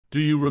Do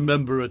you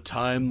remember a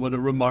time when a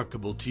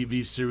remarkable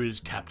TV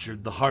series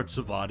captured the hearts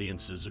of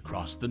audiences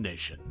across the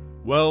nation?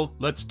 Well,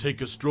 let's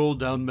take a stroll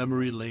down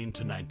memory lane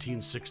to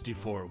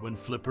 1964 when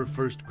Flipper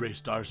first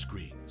graced our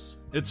screens.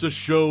 It's a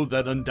show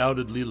that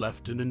undoubtedly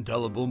left an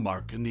indelible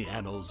mark in the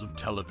annals of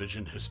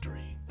television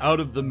history. Out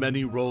of the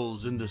many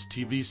roles in this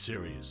TV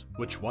series,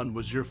 which one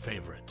was your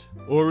favorite?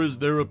 Or is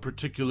there a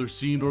particular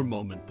scene or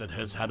moment that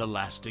has had a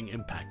lasting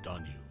impact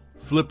on you?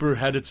 Flipper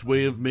had its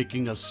way of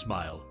making us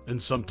smile,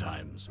 and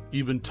sometimes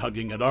even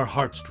tugging at our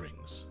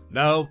heartstrings.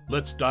 Now,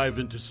 let's dive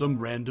into some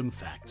random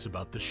facts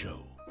about the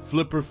show.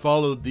 Flipper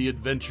followed the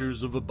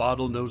adventures of a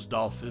bottlenose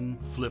dolphin,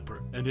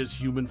 Flipper, and his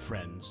human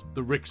friends,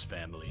 the Ricks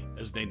family,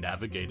 as they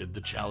navigated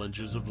the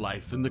challenges of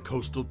life in the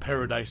coastal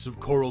paradise of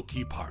Coral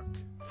Key Park.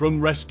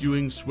 From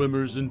rescuing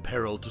swimmers in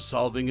peril to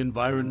solving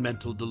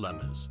environmental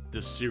dilemmas,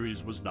 this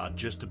series was not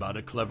just about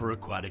a clever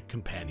aquatic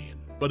companion,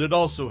 but it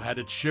also had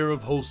its share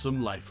of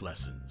wholesome life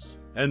lessons.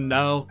 And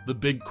now, the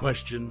big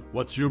question,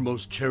 what's your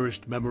most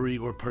cherished memory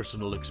or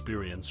personal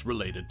experience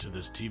related to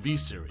this TV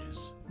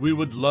series? We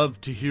would love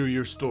to hear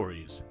your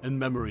stories and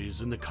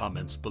memories in the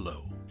comments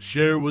below.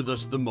 Share with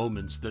us the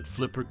moments that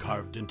Flipper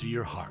carved into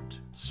your heart.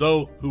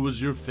 So, who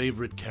was your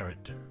favorite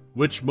character?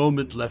 Which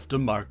moment left a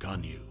mark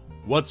on you?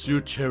 What's your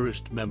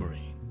cherished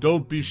memory?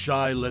 Don't be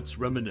shy, let's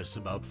reminisce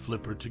about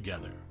Flipper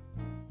together.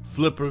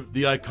 Flipper,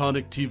 the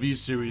iconic TV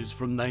series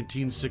from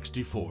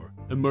 1964,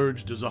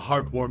 emerged as a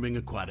heartwarming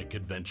aquatic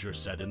adventure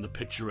set in the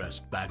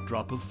picturesque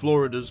backdrop of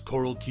Florida's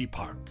Coral Key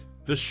Park.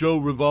 The show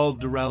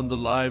revolved around the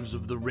lives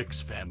of the Ricks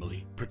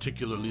family,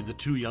 particularly the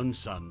two young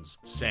sons,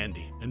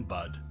 Sandy and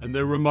Bud, and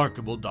their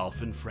remarkable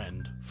dolphin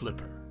friend,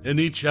 Flipper. In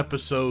each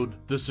episode,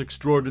 this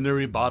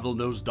extraordinary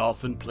bottlenose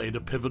dolphin played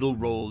a pivotal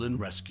role in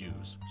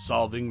rescues,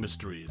 solving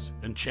mysteries,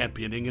 and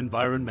championing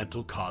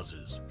environmental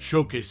causes,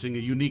 showcasing a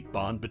unique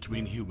bond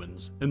between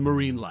humans and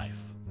marine life.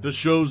 The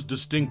show's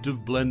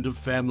distinctive blend of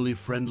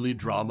family-friendly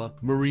drama,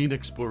 marine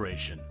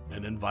exploration,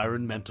 and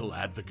environmental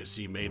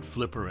advocacy made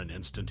Flipper an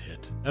instant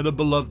hit and a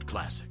beloved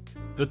classic.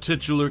 The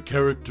titular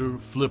character,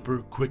 Flipper,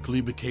 quickly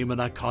became an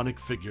iconic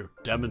figure,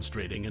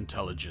 demonstrating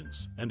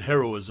intelligence and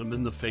heroism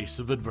in the face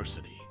of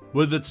adversity.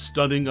 With its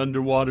stunning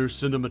underwater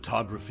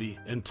cinematography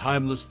and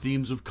timeless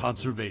themes of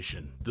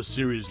conservation, the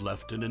series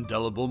left an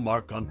indelible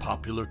mark on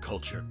popular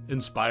culture,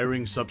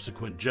 inspiring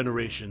subsequent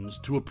generations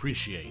to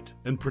appreciate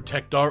and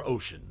protect our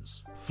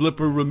oceans.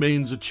 Flipper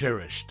remains a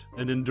cherished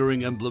and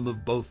enduring emblem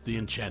of both the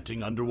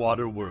enchanting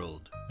underwater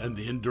world and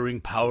the enduring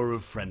power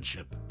of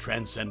friendship,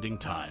 transcending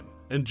time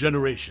and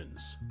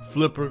generations.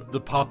 Flipper,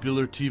 the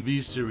popular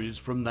TV series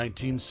from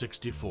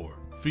 1964,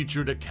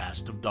 featured a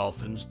cast of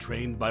dolphins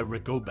trained by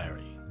Rick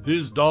O'Barry.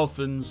 His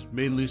dolphins,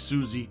 mainly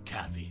Susie,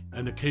 Kathy,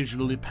 and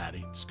occasionally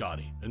Patty,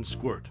 Scotty, and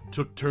Squirt,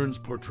 took turns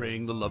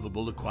portraying the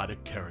lovable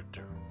aquatic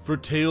character. For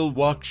tail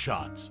walk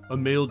shots, a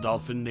male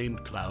dolphin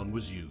named Clown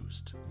was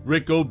used.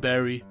 Rick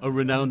O'Barry, a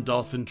renowned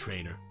dolphin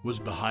trainer, was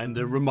behind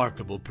their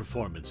remarkable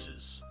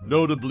performances.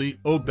 Notably,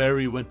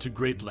 O'Barry went to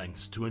great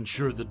lengths to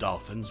ensure the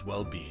dolphins'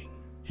 well-being.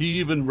 He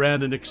even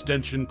ran an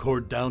extension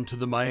cord down to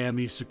the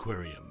Miami's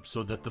aquarium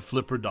so that the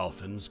Flipper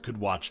dolphins could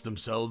watch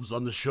themselves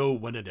on the show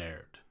when it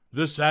aired.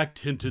 This act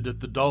hinted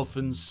at the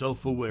dolphins'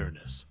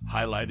 self-awareness,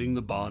 highlighting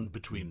the bond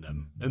between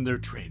them and their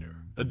trainer.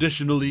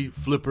 Additionally,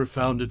 Flipper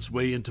found its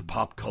way into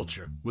pop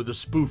culture with a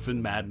spoof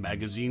in Mad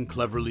magazine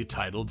cleverly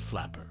titled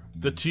Flapper.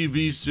 The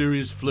TV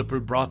series Flipper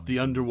brought the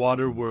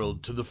underwater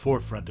world to the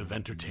forefront of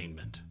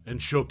entertainment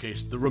and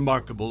showcased the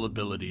remarkable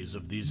abilities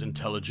of these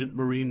intelligent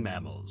marine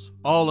mammals,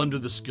 all under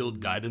the skilled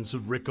guidance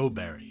of Rick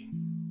O'Barry.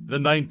 The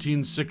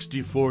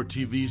 1964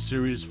 TV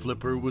series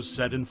Flipper was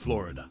set in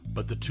Florida,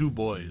 but the two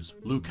boys,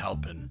 Luke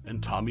Halpin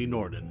and Tommy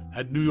Norden,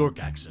 had New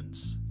York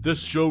accents.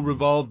 This show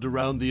revolved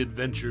around the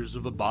adventures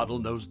of a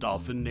bottlenose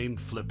dolphin named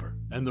Flipper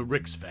and the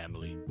Ricks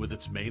family, with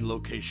its main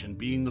location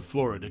being the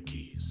Florida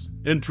Keys.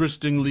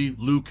 Interestingly,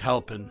 Luke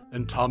Halpin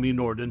and Tommy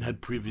Norden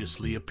had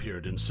previously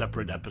appeared in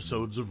separate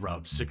episodes of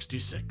Route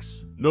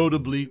 66.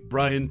 Notably,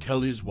 Brian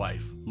Kelly's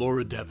wife,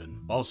 Laura Devine,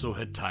 also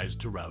had ties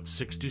to Route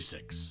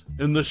 66.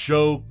 In the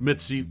show,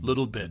 Mitzi,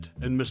 Little Bit,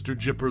 and Mr.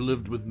 Jipper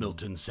lived with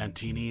Milton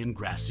Santini in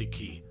Grassy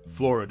Key,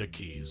 Florida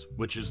Keys,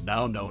 which is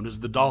now known as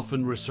the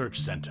Dolphin Research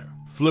Center.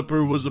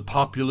 Flipper was a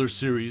popular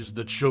series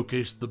that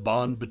showcased the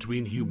bond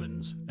between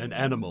humans and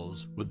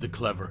animals, with the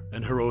clever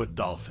and heroic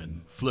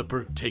dolphin,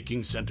 Flipper,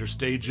 taking center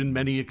stage in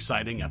many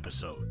exciting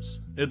episodes.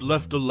 It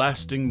left a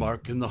lasting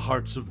mark in the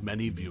hearts of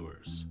many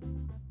viewers.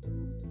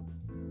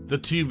 The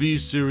TV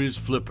series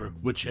Flipper,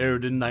 which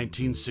aired in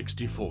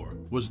 1964,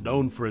 was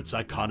known for its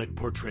iconic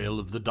portrayal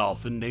of the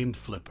dolphin named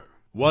Flipper.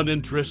 One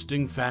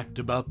interesting fact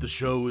about the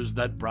show is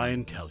that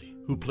Brian Kelly,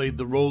 who played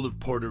the role of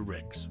Porter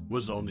Ricks,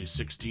 was only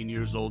 16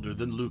 years older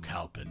than Luke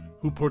Halpin,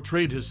 who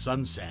portrayed his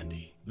son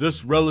Sandy.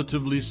 This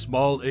relatively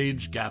small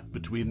age gap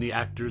between the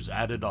actors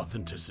added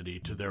authenticity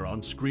to their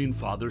on-screen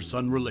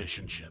father-son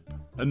relationship.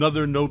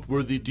 Another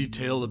noteworthy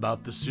detail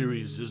about the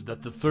series is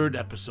that the third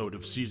episode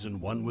of Season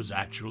 1 was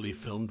actually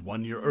filmed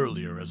 1 year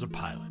earlier as a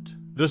pilot.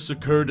 This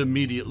occurred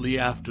immediately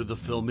after the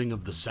filming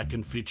of the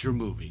second feature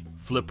movie,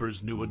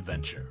 Flipper's New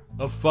Adventure.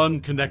 A fun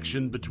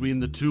connection between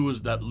the two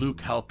is that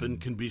Luke Halpin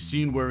can be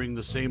seen wearing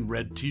the same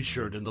red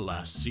t-shirt in the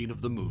last scene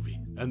of the movie,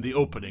 and the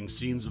opening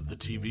scenes of the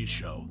TV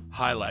show,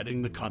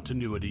 highlighting the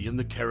continuity in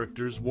the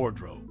character's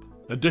wardrobe.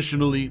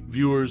 Additionally,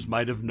 viewers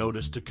might have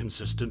noticed a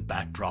consistent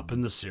backdrop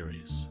in the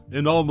series.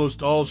 In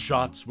almost all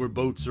shots where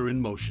boats are in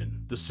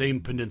motion, the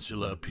same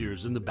peninsula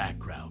appears in the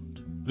background.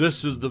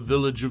 This is the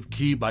village of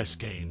Key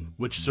Biscayne,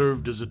 which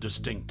served as a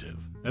distinctive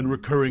and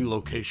recurring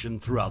location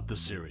throughout the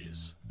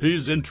series.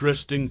 These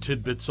interesting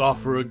tidbits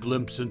offer a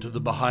glimpse into the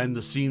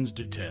behind-the-scenes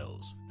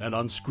details and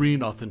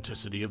on-screen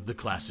authenticity of the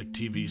classic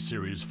TV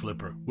series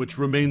Flipper, which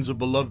remains a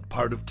beloved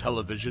part of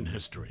television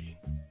history.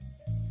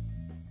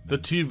 The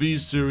TV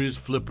series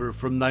Flipper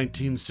from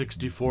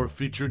 1964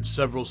 featured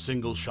several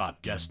single-shot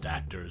guest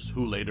actors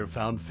who later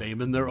found fame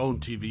in their own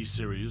TV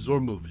series or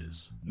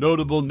movies.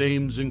 Notable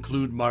names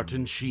include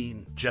Martin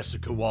Sheen,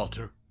 Jessica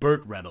Walter,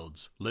 Burt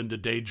Reynolds, Linda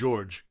Day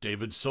George,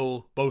 David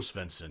Soul, Bo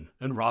Svensson,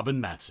 and Robin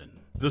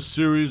Matson. The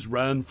series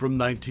ran from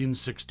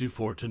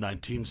 1964 to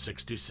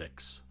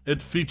 1966.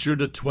 It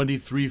featured a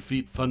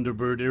 23-feet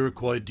Thunderbird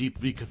Iroquois Deep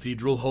V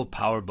Cathedral hull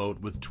powerboat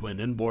with twin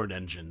inboard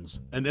engines,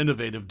 an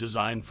innovative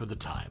design for the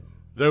time.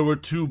 There were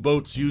 2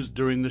 boats used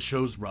during the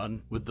show's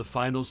run, with the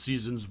final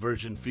season's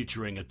version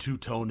featuring a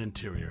 2-tone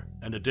interior,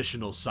 an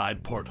additional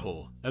side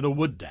porthole, and a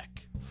wood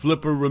deck.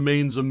 Flipper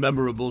remains a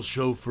memorable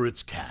show for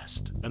its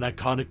cast, an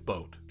iconic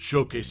boat,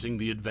 showcasing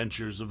the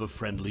adventures of a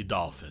friendly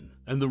dolphin,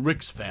 and the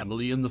Ricks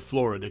family in the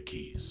Florida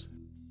Keys.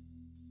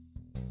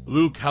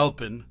 Luke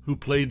Halpin, who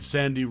played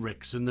Sandy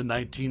Ricks in the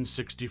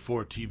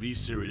 1964 TV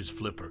series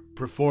Flipper,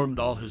 performed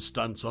all his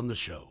stunts on the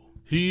show.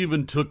 He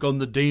even took on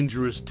the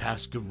dangerous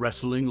task of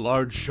wrestling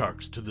large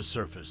sharks to the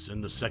surface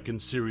in the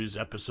second series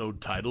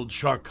episode titled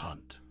Shark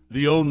Hunt.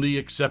 The only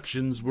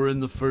exceptions were in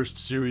the first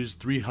series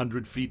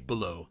 300 Feet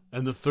Below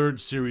and the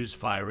third series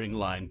Firing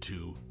Line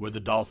 2, where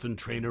the dolphin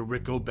trainer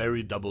Rick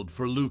O'Barry doubled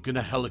for Luke in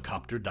a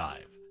helicopter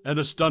dive, and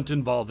a stunt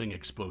involving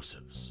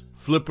explosives.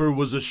 Flipper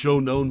was a show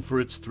known for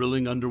its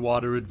thrilling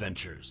underwater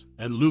adventures,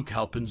 and Luke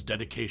Halpin's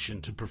dedication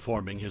to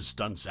performing his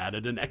stunts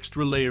added an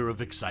extra layer of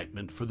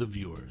excitement for the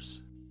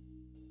viewers.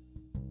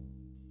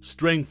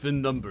 Strength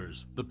in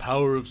numbers, the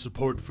power of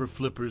support for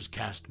Flipper's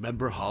cast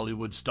member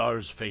Hollywood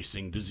stars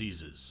facing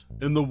diseases.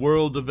 In the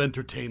world of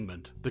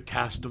entertainment, the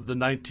cast of the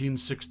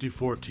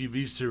 1964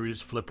 TV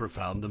series Flipper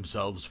found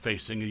themselves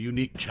facing a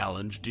unique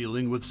challenge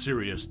dealing with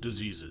serious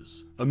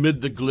diseases. Amid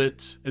the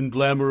glitz and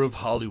glamour of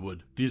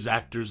Hollywood, these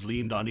actors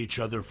leaned on each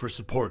other for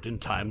support in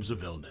times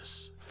of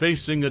illness.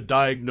 Facing a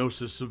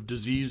diagnosis of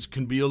disease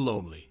can be a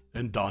lonely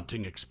and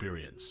daunting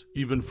experience,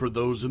 even for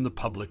those in the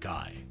public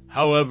eye.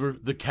 However,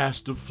 the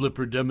cast of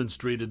Flipper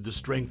demonstrated the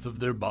strength of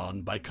their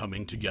bond by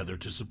coming together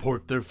to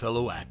support their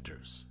fellow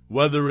actors.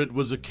 Whether it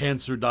was a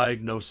cancer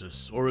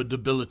diagnosis or a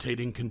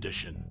debilitating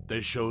condition, they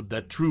showed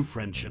that true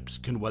friendships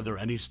can weather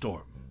any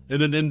storm.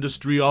 In an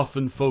industry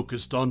often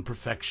focused on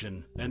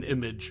perfection and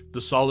image,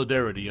 the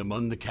solidarity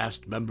among the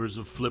cast members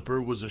of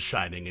Flipper was a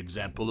shining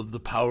example of the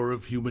power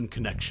of human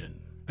connection.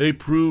 They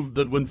proved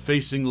that when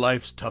facing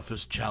life's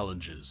toughest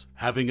challenges,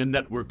 having a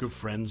network of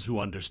friends who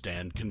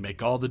understand can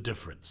make all the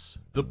difference.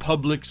 The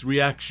public's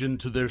reaction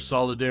to their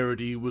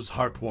solidarity was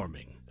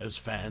heartwarming, as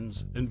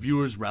fans and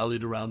viewers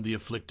rallied around the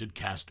afflicted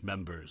cast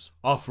members,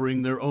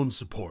 offering their own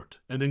support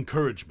and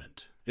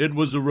encouragement. It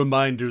was a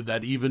reminder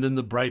that even in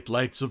the bright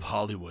lights of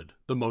Hollywood,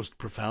 the most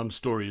profound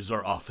stories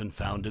are often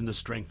found in the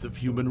strength of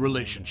human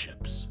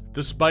relationships.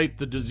 Despite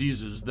the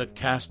diseases that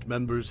cast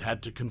members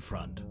had to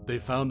confront, they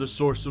found a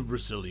source of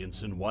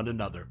resilience in one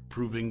another,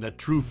 proving that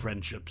true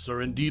friendships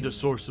are indeed a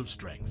source of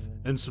strength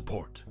and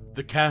support.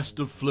 The cast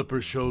of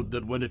Flipper showed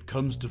that when it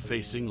comes to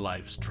facing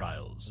life's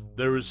trials,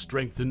 there is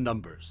strength in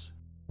numbers.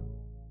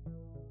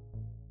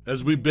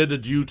 As we bid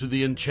adieu to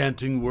the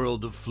enchanting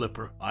world of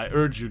Flipper, I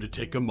urge you to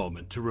take a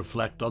moment to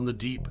reflect on the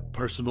deep,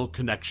 personal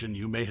connection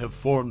you may have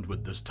formed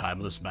with this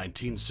timeless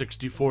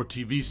 1964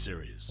 TV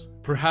series.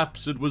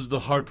 Perhaps it was the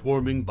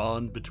heartwarming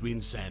bond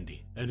between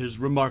Sandy and his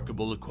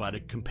remarkable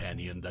aquatic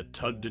companion that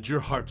tugged at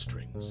your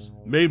heartstrings.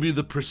 Maybe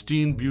the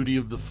pristine beauty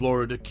of the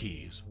Florida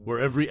Keys, where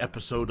every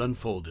episode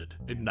unfolded,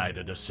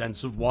 ignited a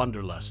sense of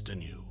wanderlust in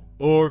you.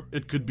 Or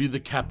it could be the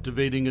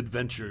captivating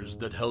adventures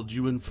that held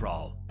you in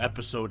thrall,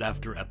 episode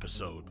after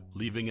episode,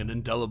 leaving an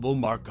indelible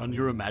mark on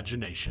your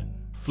imagination.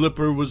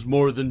 Flipper was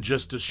more than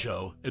just a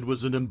show, it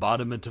was an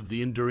embodiment of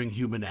the enduring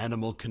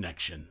human-animal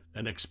connection,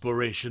 an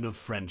exploration of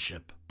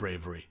friendship,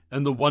 bravery,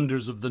 and the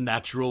wonders of the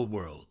natural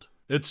world.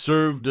 It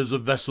served as a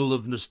vessel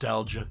of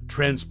nostalgia,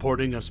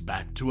 transporting us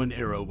back to an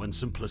era when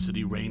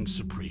simplicity reigned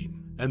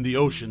supreme, and the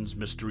ocean's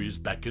mysteries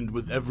beckoned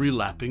with every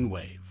lapping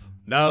wave.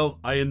 Now,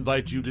 I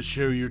invite you to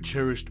share your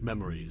cherished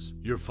memories,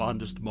 your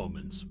fondest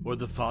moments, or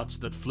the thoughts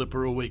that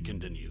Flipper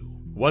awakened in you.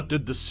 What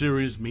did the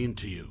series mean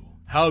to you?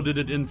 How did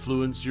it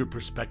influence your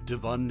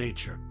perspective on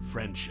nature,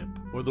 friendship,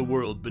 or the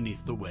world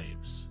beneath the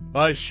waves?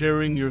 By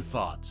sharing your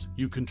thoughts,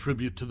 you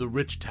contribute to the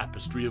rich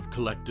tapestry of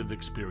collective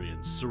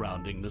experience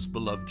surrounding this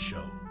beloved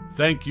show.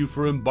 Thank you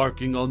for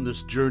embarking on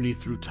this journey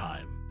through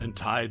time and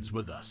tides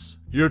with us.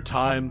 Your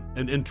time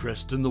and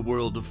interest in the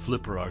world of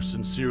Flipper are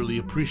sincerely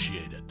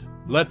appreciated.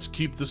 Let's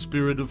keep the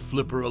spirit of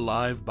Flipper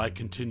alive by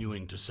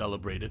continuing to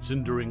celebrate its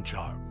enduring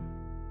charm.